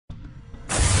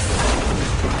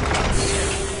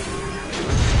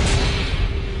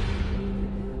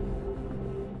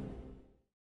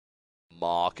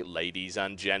ladies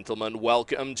and gentlemen.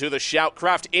 Welcome to the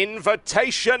SHOUTcraft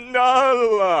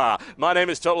Invitational. My name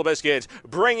is Total Biscuit,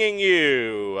 bringing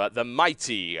you the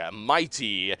mighty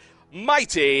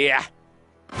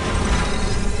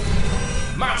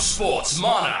Mouse Sports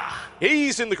Mana.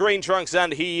 He's in the green trunks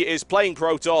and he is playing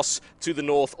Protoss to the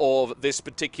north of this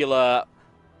particular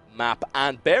map.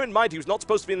 And bear in mind, he was not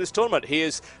supposed to be in this tournament.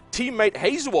 His teammate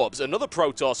Hazelworbs, another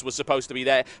Protoss, was supposed to be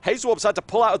there. Hazelworbs had to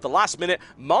pull out at the last minute.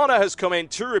 Mana has come in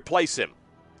to replace him.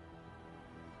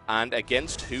 And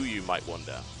against who, you might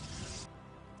wonder?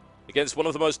 Against one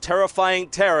of the most terrifying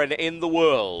Terran in the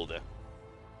world.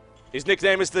 His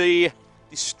nickname is the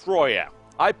Destroyer.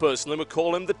 I personally would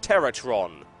call him the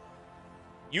Terratron.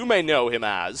 You may know him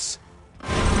as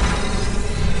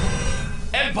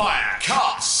Empire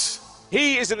Cos.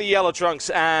 He is in the yellow trunks,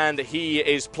 and he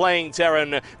is playing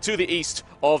Terran to the east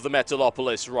of the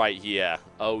Metalopolis right here.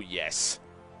 Oh, yes.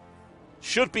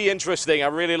 Should be interesting.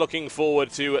 I'm really looking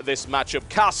forward to this matchup.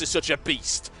 Cos is such a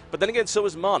beast. But then again, so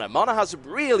is Mana. Mana has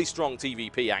really strong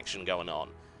TVP action going on.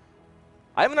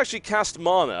 I haven't actually cast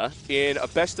Mana in a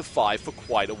best-of-5 for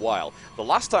quite a while. The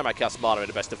last time I cast Mana in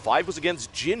a best-of-5 was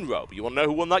against Jinro. But you want to know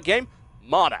who won that game?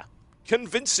 Mana.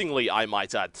 Convincingly, I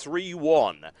might add.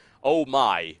 3-1. Oh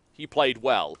my. He played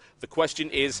well. The question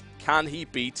is, can he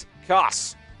beat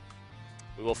Cos?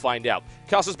 We will find out.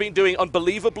 Cos has been doing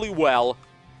unbelievably well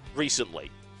recently.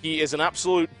 He is an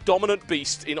absolute dominant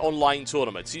beast in online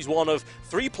tournaments. He's one of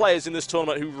 3 players in this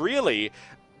tournament who really,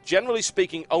 generally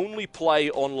speaking, only play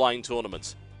online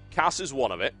tournaments. Cos is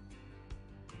one of it.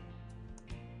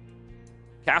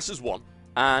 Cos is one.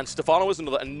 And Stefano is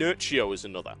another. And Nurcio is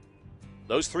another.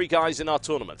 Those 3 guys in our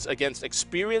tournaments against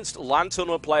experienced LAN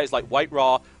tournament players like White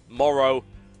Ra, Morrow,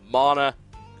 Mana,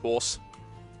 of course.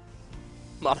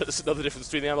 Mana, there's another difference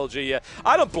between the MLG, yeah.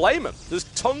 I don't blame him. There's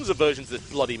tons of versions of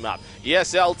this bloody map.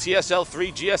 ESL,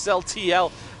 TSL3, GSL, TL.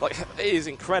 Like, it is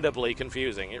incredibly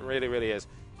confusing. It really, really is.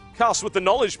 Cos with the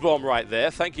knowledge bomb right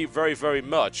there. Thank you very, very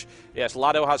much. Yes,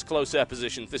 Lado has close air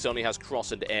positions. This only has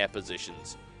cross and air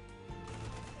positions.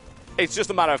 It's just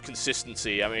a matter of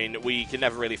consistency. I mean, we can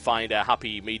never really find a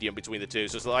happy medium between the two.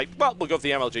 So it's like, well, we'll go for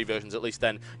the MLG versions. At least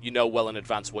then you know well in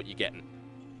advance what you're getting.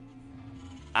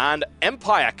 And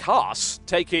Empire Cos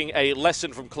taking a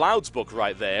lesson from Cloud's book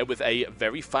right there with a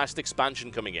very fast expansion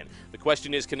coming in. The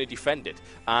question is, can he defend it?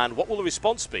 And what will the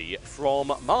response be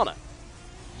from Mana?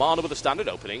 Mana with a standard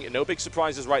opening. No big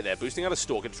surprises right there. Boosting out a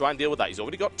Stalker to try and deal with that. He's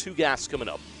already got 2 gas coming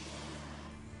up.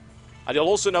 And you'll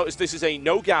also notice this is a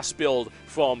no-gas build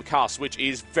from Cos, which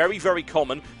is very, very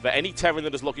common for any Terran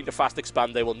that is looking to fast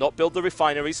expand. They will not build the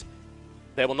refineries.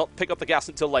 They will not pick up the gas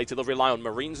until later. They'll rely on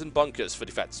Marines and bunkers for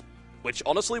defense, which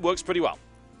honestly works pretty well.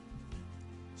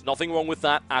 There's nothing wrong with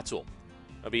that at all.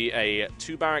 There'll be a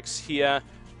 2 barracks here,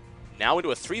 now into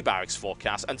a 3 barracks for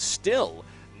Cos, and still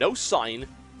no sign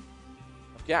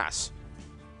of gas.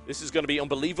 This is going to be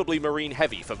unbelievably Marine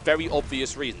heavy for very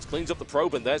obvious reasons. Cleans up the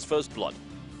probe, and there's First Blood.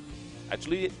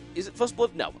 Actually, is it First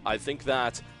Blood? No. I think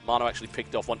that Mana actually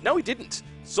picked off one. No, he didn't.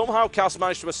 Somehow Cos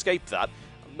managed to escape that.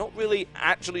 I'm not really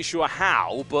actually sure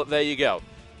how, but there you go.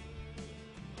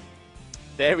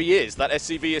 There he is. That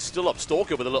SCV is still up.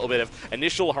 Stalker with a little bit of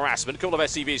initial harassment. A couple of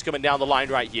SCVs coming down the line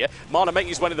right here. Mana making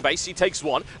his way to the base. He takes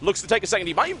one. Looks to take a second.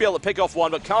 He might even be able to pick off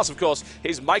one, but Cos, of course,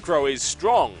 his micro is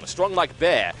strong. Strong like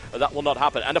bear. That will not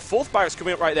happen. And a 4th barracks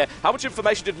coming up right there. How much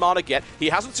information did Mana get? He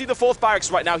hasn't seen the 4th barracks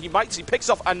right now. He picks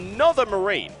off another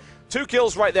Marine. 2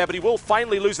 kills right there, but he will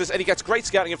finally lose this, and he gets great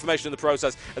scouting information in the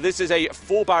process. And this is a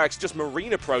 4 barracks, just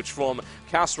Marine approach from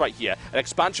Cos right here. An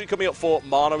expansion coming up for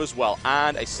Mana as well,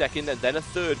 and a 2nd and then a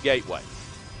 3rd gateway.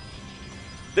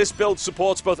 This build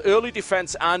supports both early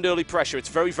defense and early pressure. It's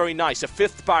very, very nice. A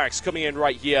 5th barracks coming in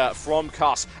right here from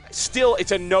Cos. Still,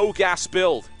 it's a no-gas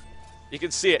build. You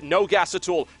can see it, no gas at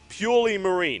all, purely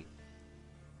Marine.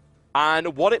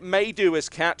 And what it may do is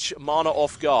catch Mana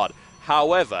off guard.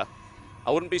 However, I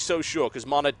wouldn't be so sure, because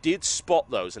Mana did spot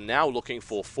those, and now looking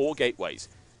for 4 gateways.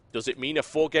 Does it mean a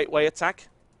 4-gateway attack?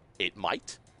 It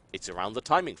might. It's around the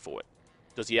timing for it.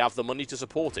 Does he have the money to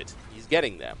support it? He's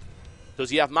getting there. Does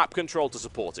he have map control to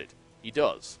support it? He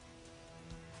does.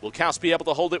 Will Cos be able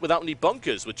to hold it without any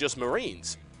bunkers with just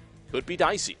Marines? Could be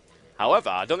dicey. However,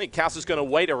 I don't think Cos is going to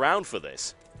wait around for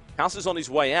this. Cos is on his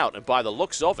way out, and by the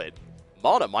looks of it,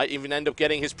 Mana might even end up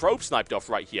getting his probe sniped off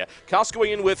right here. Cos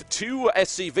going in with 2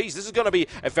 SCVs. This is going to be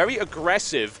a very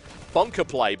aggressive bunker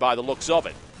play by the looks of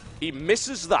it. He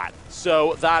misses that,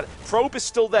 so that probe is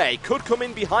still there. He could come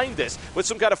in behind this with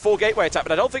some kind of 4-gateway attack,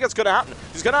 but I don't think that's going to happen.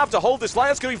 He's going to have to hold this line.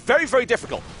 It's going to be very, very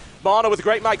difficult. Mana with a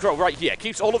great micro right here.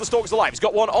 Keeps all of the Stalkers alive. He's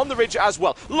got one on the ridge as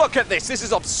well. Look at this. This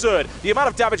is absurd. The amount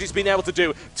of damage he's been able to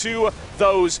do to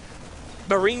those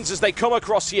Marines as they come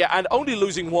across here, and only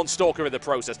losing one Stalker in the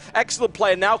process. Excellent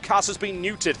play. Now Cass has been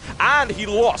neutered, and he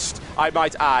lost, I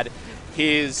might add,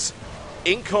 his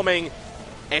incoming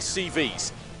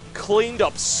SCVs. Cleaned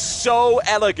up so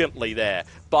elegantly there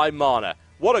by Mana.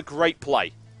 What a great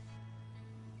play.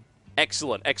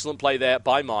 Excellent, excellent play there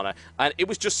by Mana. And it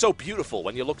was just so beautiful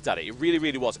when you looked at it. It really,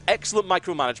 really was. Excellent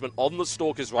micromanagement on the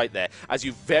Stalkers right there, as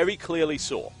you very clearly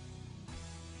saw.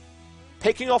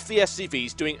 Picking off the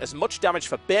SCVs, doing as much damage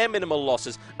for bare minimal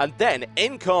losses, and then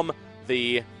in come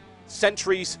the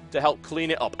sentries to help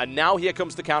clean it up. And now here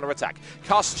comes the counterattack.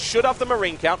 Cass should have the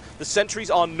Marine count. The sentries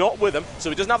are not with him, so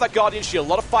he doesn't have that Guardian Shield. A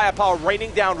lot of firepower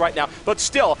raining down right now. But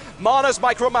still, Mana's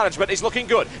micromanagement is looking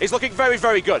good. It's looking very,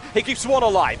 very good. He keeps one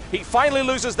alive. He finally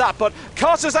loses that, but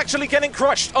Cass is actually getting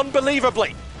crushed,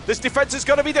 unbelievably. This defense is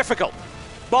going to be difficult.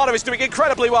 Mana is doing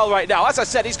incredibly well right now. As I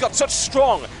said, he's got such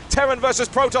strong Terran versus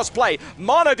Protoss play.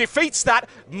 Mana defeats that.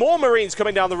 More Marines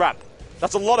coming down the ramp.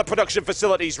 That's a lot of production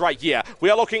facilities right here. We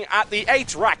are looking at the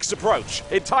 8 racks approach.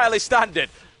 Entirely standard.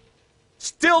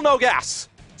 Still no gas.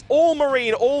 It's all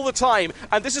Marine all the time.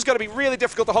 And this is going to be really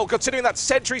difficult to hold, considering that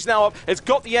Sentry's now up. It's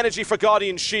got the energy for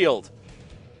Guardian Shield.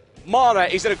 Mana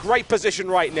is in a great position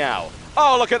right now.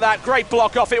 Oh, look at that. Great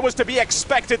block off. It was to be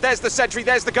expected. There's the Sentry.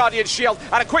 There's the Guardian Shield.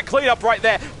 And a quick cleanup right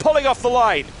there. Pulling off the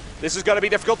line. This is going to be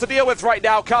difficult to deal with right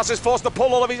now. Cass is forced to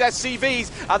pull all of his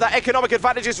SCVs. And that economic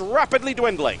advantage is rapidly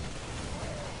dwindling.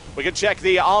 We can check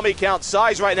the army count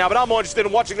size right now, but I'm more interested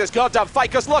in watching this goddamn fight,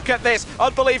 because look at this.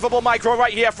 Unbelievable micro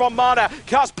right here from Mana.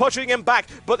 Cass pushing him back,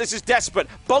 but this is desperate.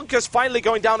 Bunker's finally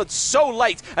going down, and so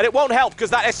late, and it won't help because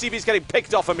that SCV is getting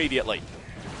picked off immediately.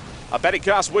 I bet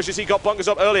Cass wishes he got bunkers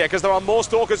up earlier, because there are more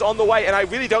Stalkers on the way, and I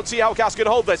really don't see how Cass can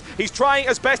hold this. He's trying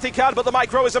as best he can, but the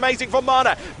micro is amazing from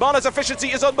Mana. Mana's efficiency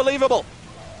is unbelievable.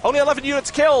 Only 11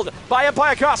 units killed by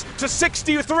Empire Cass to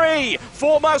 63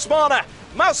 for Mouse Mana.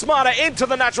 Mouse Mana into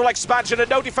the natural expansion and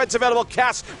no defense available.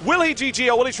 Cass, will he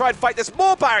GG or will he try and fight this?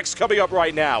 More barracks coming up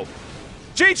right now.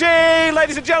 GG,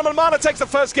 ladies and gentlemen. Mana takes the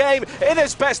first game in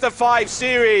this best-of-5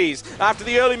 series after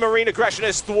the early Marine aggression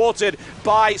is thwarted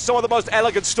by some of the most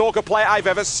elegant Stalker play I've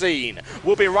ever seen.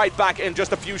 We'll be right back in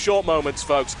just a few short moments,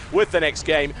 folks, with the next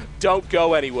game. Don't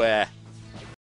go anywhere.